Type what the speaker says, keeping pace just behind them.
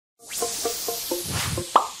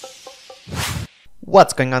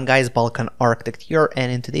What's going on, guys? Balkan Architect here,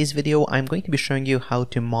 and in today's video I'm going to be showing you how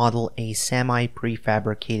to model a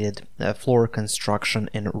semi-prefabricated floor construction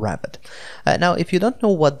in Revit. Now, if you don't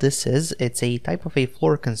know what this is, it's a type of a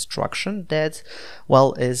floor construction that,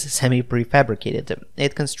 well, is semi-prefabricated.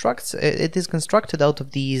 It is constructed out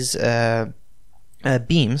of these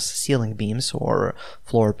beams, ceiling beams or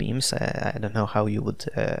floor beams, I don't know how you would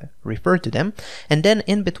refer to them, and then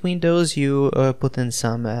in between those you put in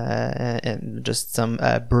some just some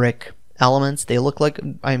brick elements. They look like,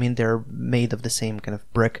 I mean, they're made of the same kind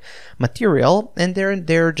of brick material, and they're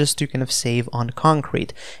there just to kind of save on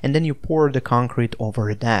concrete, and then you pour the concrete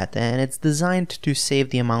over that, and it's designed to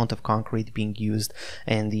save the amount of concrete being used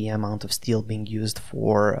and the amount of steel being used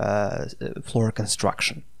for floor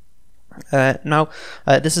construction. Now,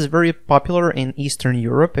 this is very popular in Eastern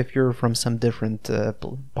Europe. If you're from some different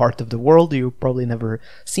part of the world, you've probably never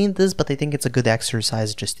seen this, but I think it's a good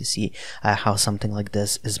exercise just to see how something like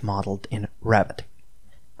this is modeled in Revit.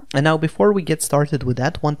 And now, before we get started with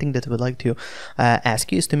that, one thing that I would like to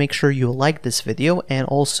ask you is to make sure you like this video, and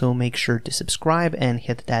also make sure to subscribe and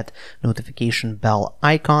hit that notification bell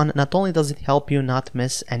icon. Not only does it help you not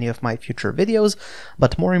miss any of my future videos,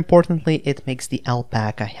 but more importantly, it makes the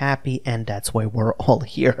alpaca happy, and that's why we're all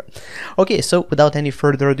here. Okay, so without any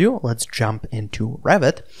further ado, let's jump into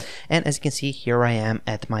Revit. And as you can see, here I am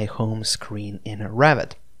at my home screen in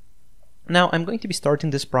Revit. Now I'm going to be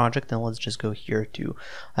starting this project, and let's just go here to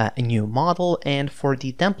a new model, and for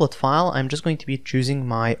the template file I'm just going to be choosing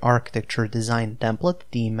my architecture design template,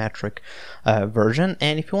 the metric version.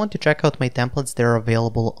 And if you want to check out my templates, they're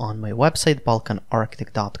available on my website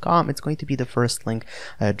balkanarchitect.com. It's going to be the first link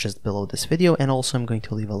just below this video, and also I'm going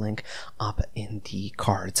to leave a link up in the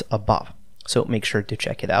cards above. So make sure to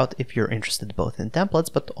check it out if you're interested both in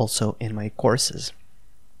templates but also in my courses.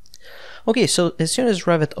 Okay, so as soon as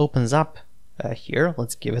Revit opens up here,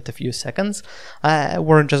 let's give it a few seconds,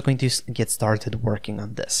 we're just going to get started working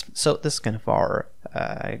on this. So this is kind of our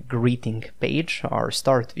greeting page, our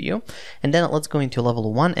start view, and then let's go into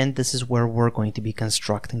level 1, and this is where we're going to be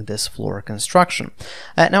constructing this floor construction.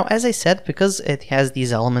 Now, as I said, because it has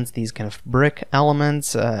these elements, these kind of brick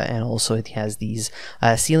elements, and also it has these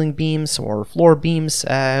ceiling beams or floor beams,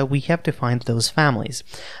 we have to find those families.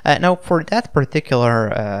 Now, for that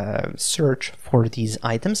particular search for these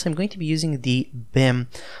items, I'm going to be using the BIM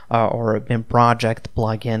or BIM Project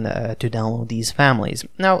plugin to download these families.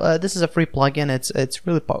 Now, this is a free plugin. It's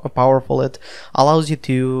really powerful. It allows you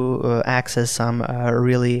to access some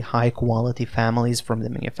really high quality families from the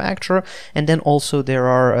manufacturer, and then also there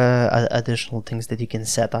are additional things that you can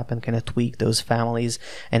set up and kind of tweak those families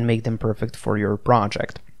and make them perfect for your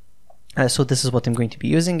project. So this is what I'm going to be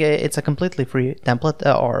using. It's a completely free template,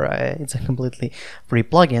 or it's a completely free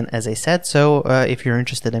plugin, as I said. So if you're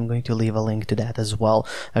interested, I'm going to leave a link to that as well,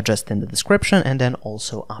 just in the description, and then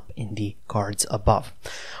also up in the cards above.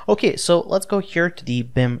 Okay, so let's go here to the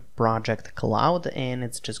BIM Project Cloud, and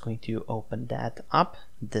it's just going to open that up.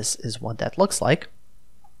 This is what that looks like.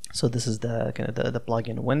 So this is the kind of the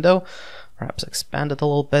plugin window. Perhaps expand it a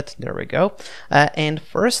little bit. There we go. And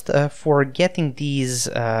first, for getting these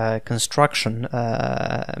construction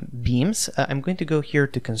beams, I'm going to go here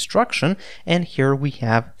to construction, and here we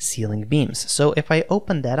have ceiling beams. So if I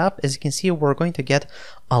open that up, as you can see, we're going to get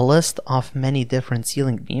a list of many different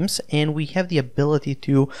ceiling beams, and we have the ability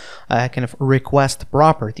to kind of request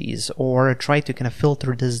properties or try to kind of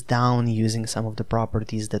filter this down using some of the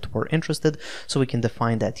properties that we're interested. So we can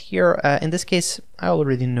define that here. In this case, I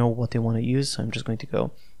already know what I want to use, so I'm just going to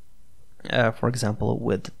go for example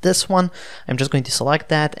with this one. I'm just going to select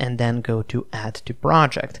that and then go to add to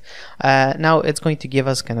project. Now it's going to give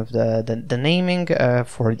us kind of the naming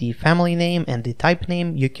for the family name and the type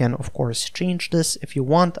name. You can of course change this if you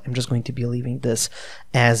want. I'm just going to be leaving this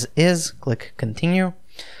as is. Click continue.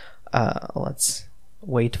 Let's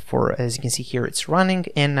wait for, as you can see here, it's running,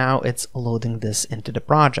 and now it's loading this into the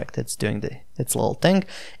project. It's doing its little thing,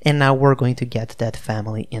 and now we're going to get that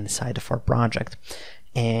family inside of our project.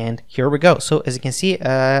 And here we go. So as you can see,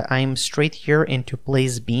 I'm straight here into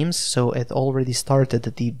place beams, so it already started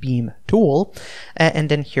the beam tool, and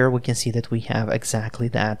then here we can see that we have exactly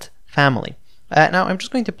that family. Now I'm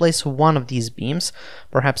just going to place one of these beams,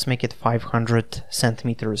 perhaps make it 500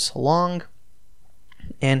 centimeters long.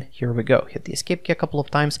 And here we go. Hit the escape key a couple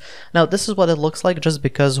of times. Now this is what it looks like. Just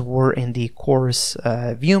because we're in the coarse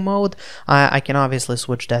view mode, I can obviously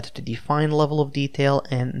switch that to the fine level of detail,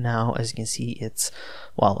 and now as you can see, it's,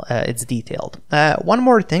 well, it's detailed. One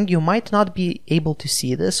more thing, you might not be able to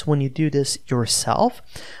see this when you do this yourself,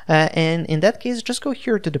 and in that case, just go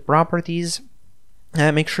here to the properties,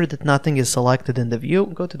 Make sure that nothing is selected in the view.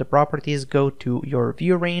 Go to the properties, go to your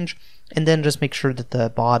view range, and then just make sure that the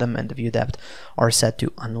bottom and the view depth are set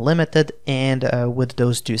to unlimited, and with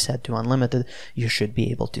those two set to unlimited, you should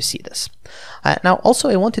be able to see this. Now also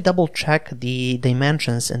I want to double check the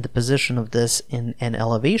dimensions and the position of this in an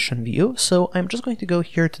elevation view, so I'm just going to go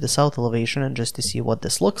here to the south elevation and just to see what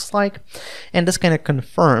this looks like, and this kind of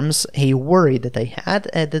confirms a worry that I had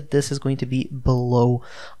that this is going to be below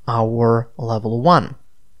our level 1.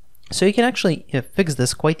 So you can actually fix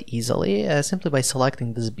this quite easily simply by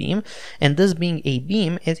selecting this beam, and this being a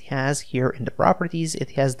beam, it has here in the properties,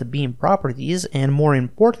 it has the beam properties, and more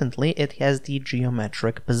importantly, it has the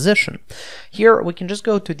geometric position. Here we can just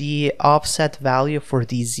go to the offset value for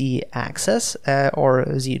the z-axis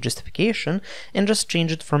or z justification and just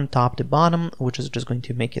change it from top to bottom, which is just going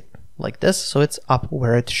to make it like this, so it's up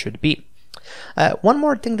where it should be. One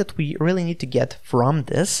more thing that we really need to get from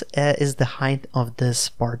this is the height of this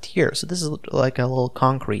part here. So this is like a little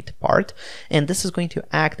concrete part, and this is going to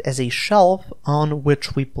act as a shelf on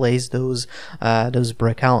which we place those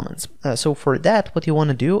brick elements. So for that, what you want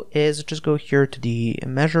to do is just go here to the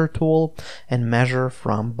measure tool and measure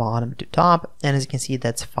from bottom to top, and as you can see,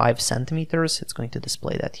 that's 5 centimeters. It's going to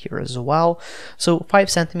display that here as well. So 5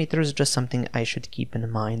 centimeters is just something I should keep in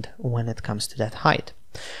mind when it comes to that height.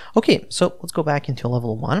 Okay, so let's go back into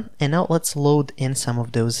level 1, and now let's load in some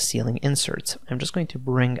of those ceiling inserts. I'm just going to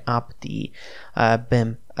bring up the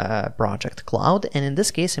BIM Project Cloud, and in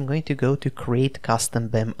this case I'm going to go to create custom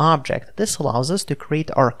BIM object. This allows us to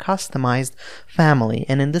create our customized family,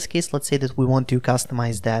 and in this case let's say that we want to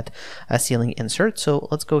customize that ceiling insert. So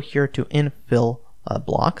let's go here to infill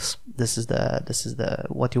blocks. This is the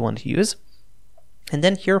what you want to use. And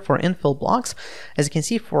then here for infill blocks, as you can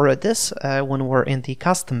see for this, when we're in the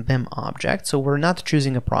custom BIM object, so we're not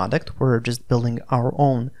choosing a product, we're just building our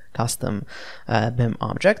own custom BIM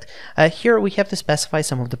object. Here we have to specify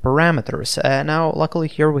some of the parameters. Now luckily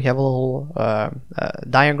here we have a little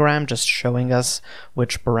diagram just showing us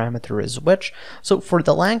which parameter is which. So for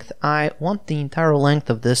the length, I want the entire length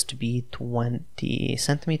of this to be 20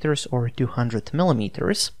 centimeters or 200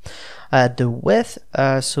 millimeters. The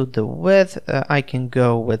width, I can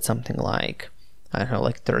go with something like, I don't know,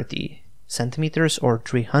 like 30 centimeters or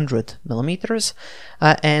 300 millimeters.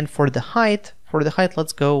 And for the height,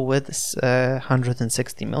 let's go with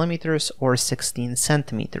 160 millimeters or 16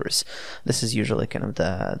 centimeters. This is usually kind of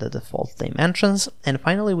the default dimensions. And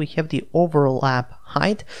finally, we have the overlap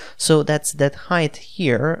height. So that's that height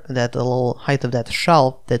here, that little height of that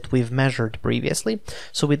shelf that we've measured previously.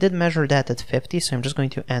 So we did measure that at 50, so I'm just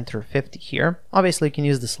going to enter 50 here. Obviously, you can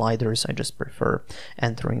use the sliders. I just prefer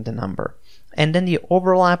entering the number. And then the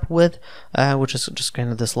overlap width, which is just kind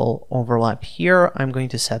of this little overlap here, I'm going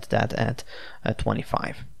to set that at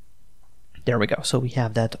 25. There we go. So we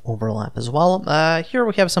have that overlap as well. Here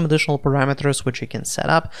we have some additional parameters which you can set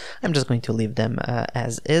up. I'm just going to leave them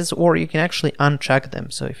as is, or you can actually uncheck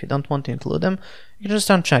them. So if you don't want to include them, you can just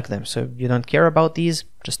uncheck them. So if you don't care about these,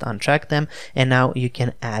 just uncheck them. And now you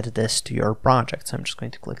can add this to your project. So I'm just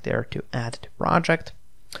going to click there to add to project.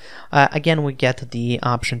 Again, we get the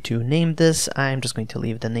option to name this. I'm just going to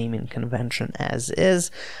leave the naming convention as is.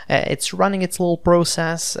 It's running its little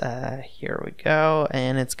process. Here we go,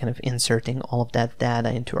 and it's kind of inserting all of that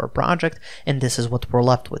data into our project, and this is what we're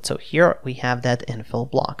left with. So here we have that infill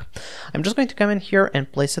block. I'm just going to come in here and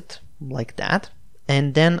place it like that.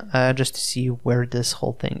 And then just to see where this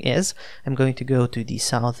whole thing is, I'm going to go to the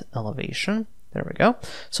south elevation. There we go.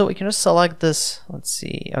 So we can just select this, let's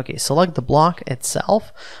see, okay, select the block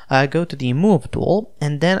itself, go to the move tool,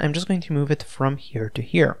 and then I'm just going to move it from here to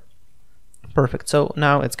here. Perfect. So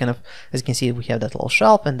now it's kind of, as you can see, we have that little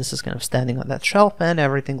shelf, and this is kind of standing on that shelf, and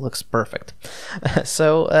everything looks perfect.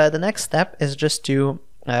 So the next step is just to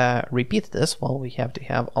repeat this. Well, we have to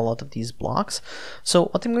have a lot of these blocks. So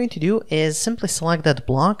what I'm going to do is simply select that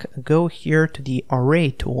block, go here to the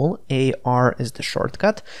array tool. AR is the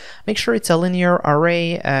shortcut. Make sure it's a linear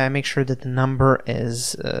array. Make sure that the number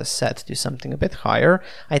is set to something a bit higher.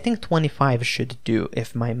 I think 25 should do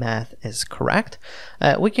if my math is correct.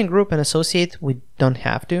 We can group and associate. We don't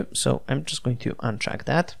have to, so I'm just going to uncheck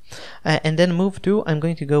that. And then move to, I'm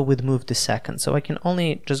going to go with move to second. So I can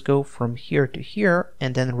only just go from here to here,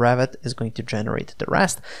 and then Revit is going to generate the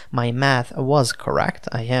rest. My math was correct.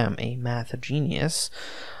 I am a math genius.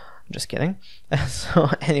 Just kidding.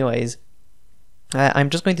 So anyways, I'm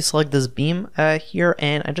just going to select this beam here,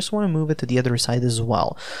 and I just want to move it to the other side as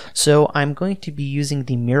well. So I'm going to be using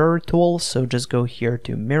the mirror tool. So just go here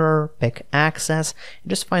to mirror, pick axis, and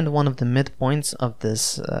just find one of the midpoints of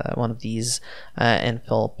this one of these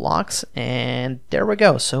infill blocks, and there we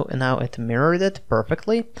go. So now it mirrored it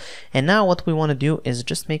perfectly. And now what we want to do is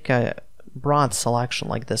just make a broad selection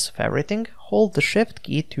like this of everything. Hold the shift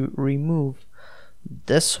key to remove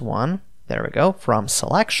this one. There we go, from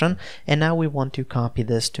selection, and now we want to copy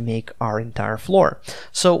this to make our entire floor.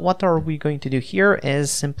 So what are we going to do here is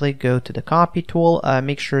simply go to the copy tool,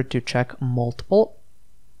 make sure to check multiple,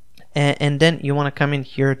 and then you want to come in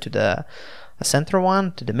here to the center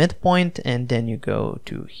one, to the midpoint, and then you go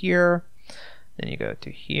to here, then you go to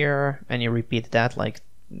here, and you repeat that like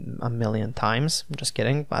a million times. I'm just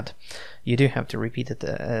kidding, but you do have to repeat it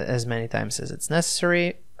as many times as it's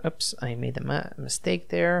necessary. Oops, I made a mistake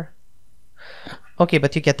there. Okay,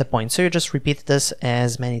 but you get the point. So you just repeat this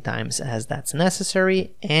as many times as that's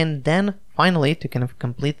necessary, and then finally, to kind of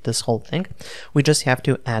complete this whole thing, we just have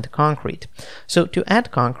to add concrete. So to add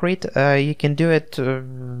concrete, you can do it,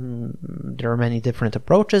 there are many different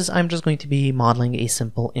approaches. I'm just going to be modeling a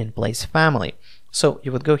simple in-place family. So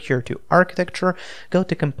you would go here to architecture, go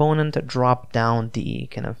to component, drop down the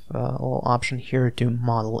kind of little option here to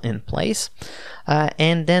model in place.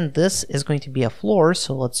 And then this is going to be a floor.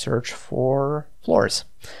 So let's search for floors.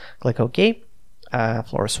 Click OK.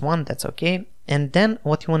 Floors 1, that's OK. And then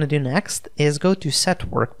what you want to do next is go to set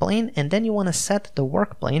work plane, and then you want to set the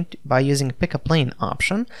work plane by using pick a plane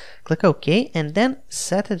option. Click OK, and then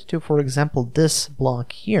set it to, for example, this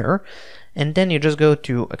block here. And then you just go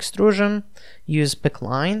to extrusion, use pick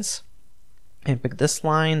lines, and pick this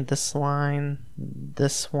line, this line,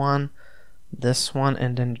 this one,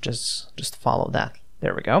 and then just follow that.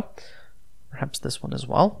 There we go. Perhaps this one as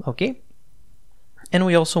well. Okay. And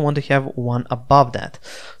we also want to have one above that.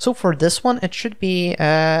 So for this one, it should be,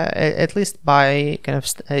 at least by kind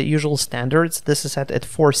of usual standards, this is at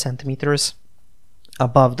 4 centimeters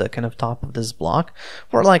above the kind of top of this block,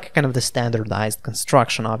 for like kind of the standardized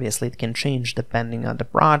construction. Obviously it can change depending on the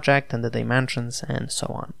project and the dimensions and so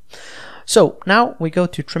on. So now we go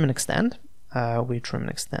to trim and extend. We trim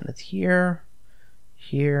and extend it here,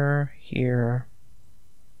 here, here,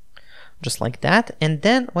 just like that. And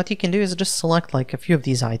then what you can do is just select like a few of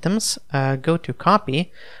these items, go to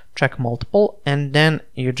copy, check multiple, and then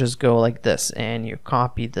you just go like this and you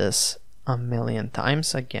copy this a million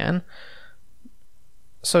times again.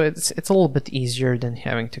 So it's a little bit easier than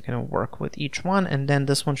having to kind of work with each one. And then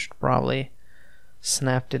this one should probably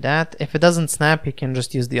snap to that. If it doesn't snap, you can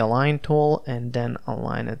just use the align tool and then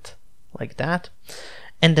align it like that.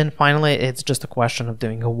 And then finally, it's just a question of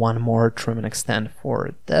doing one more trim and extend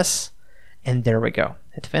for this. And there we go.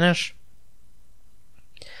 Hit finish.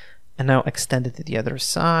 And now extend it to the other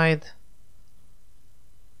side.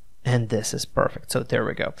 And this is perfect. So there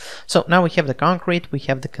we go. So now we have the concrete, we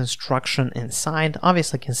have the construction inside.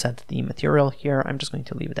 Obviously I can set the material here. I'm just going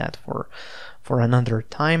to leave that for another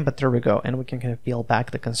time, but there we go. And we can kind of peel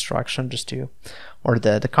back the construction just to, or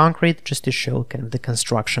the concrete, just to show kind of the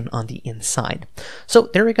construction on the inside. So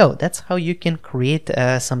there we go. That's how you can create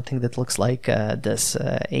something that looks like this,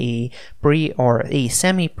 a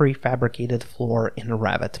semi prefabricated floor in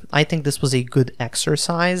Revit. I think this was a good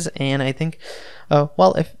exercise, and I think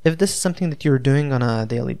well, if this is something that you're doing on a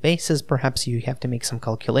daily basis, perhaps you have to make some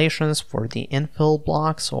calculations for the infill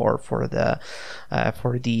blocks or for the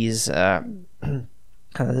for these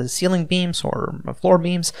ceiling beams or floor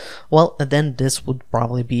beams, well, then this would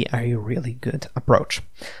probably be a really good approach.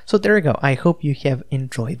 So there you go. I hope you have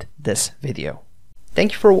enjoyed this video.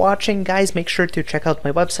 Thank you for watching, guys. Make sure to check out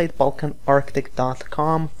my website,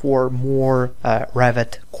 balkanarchitect.com, for more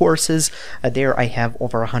Revit courses. There I have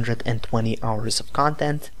over 120 hours of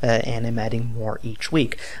content, and I'm adding more each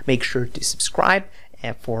week. Make sure to subscribe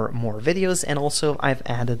for more videos, and also I've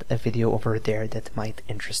added a video over there that might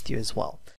interest you as well.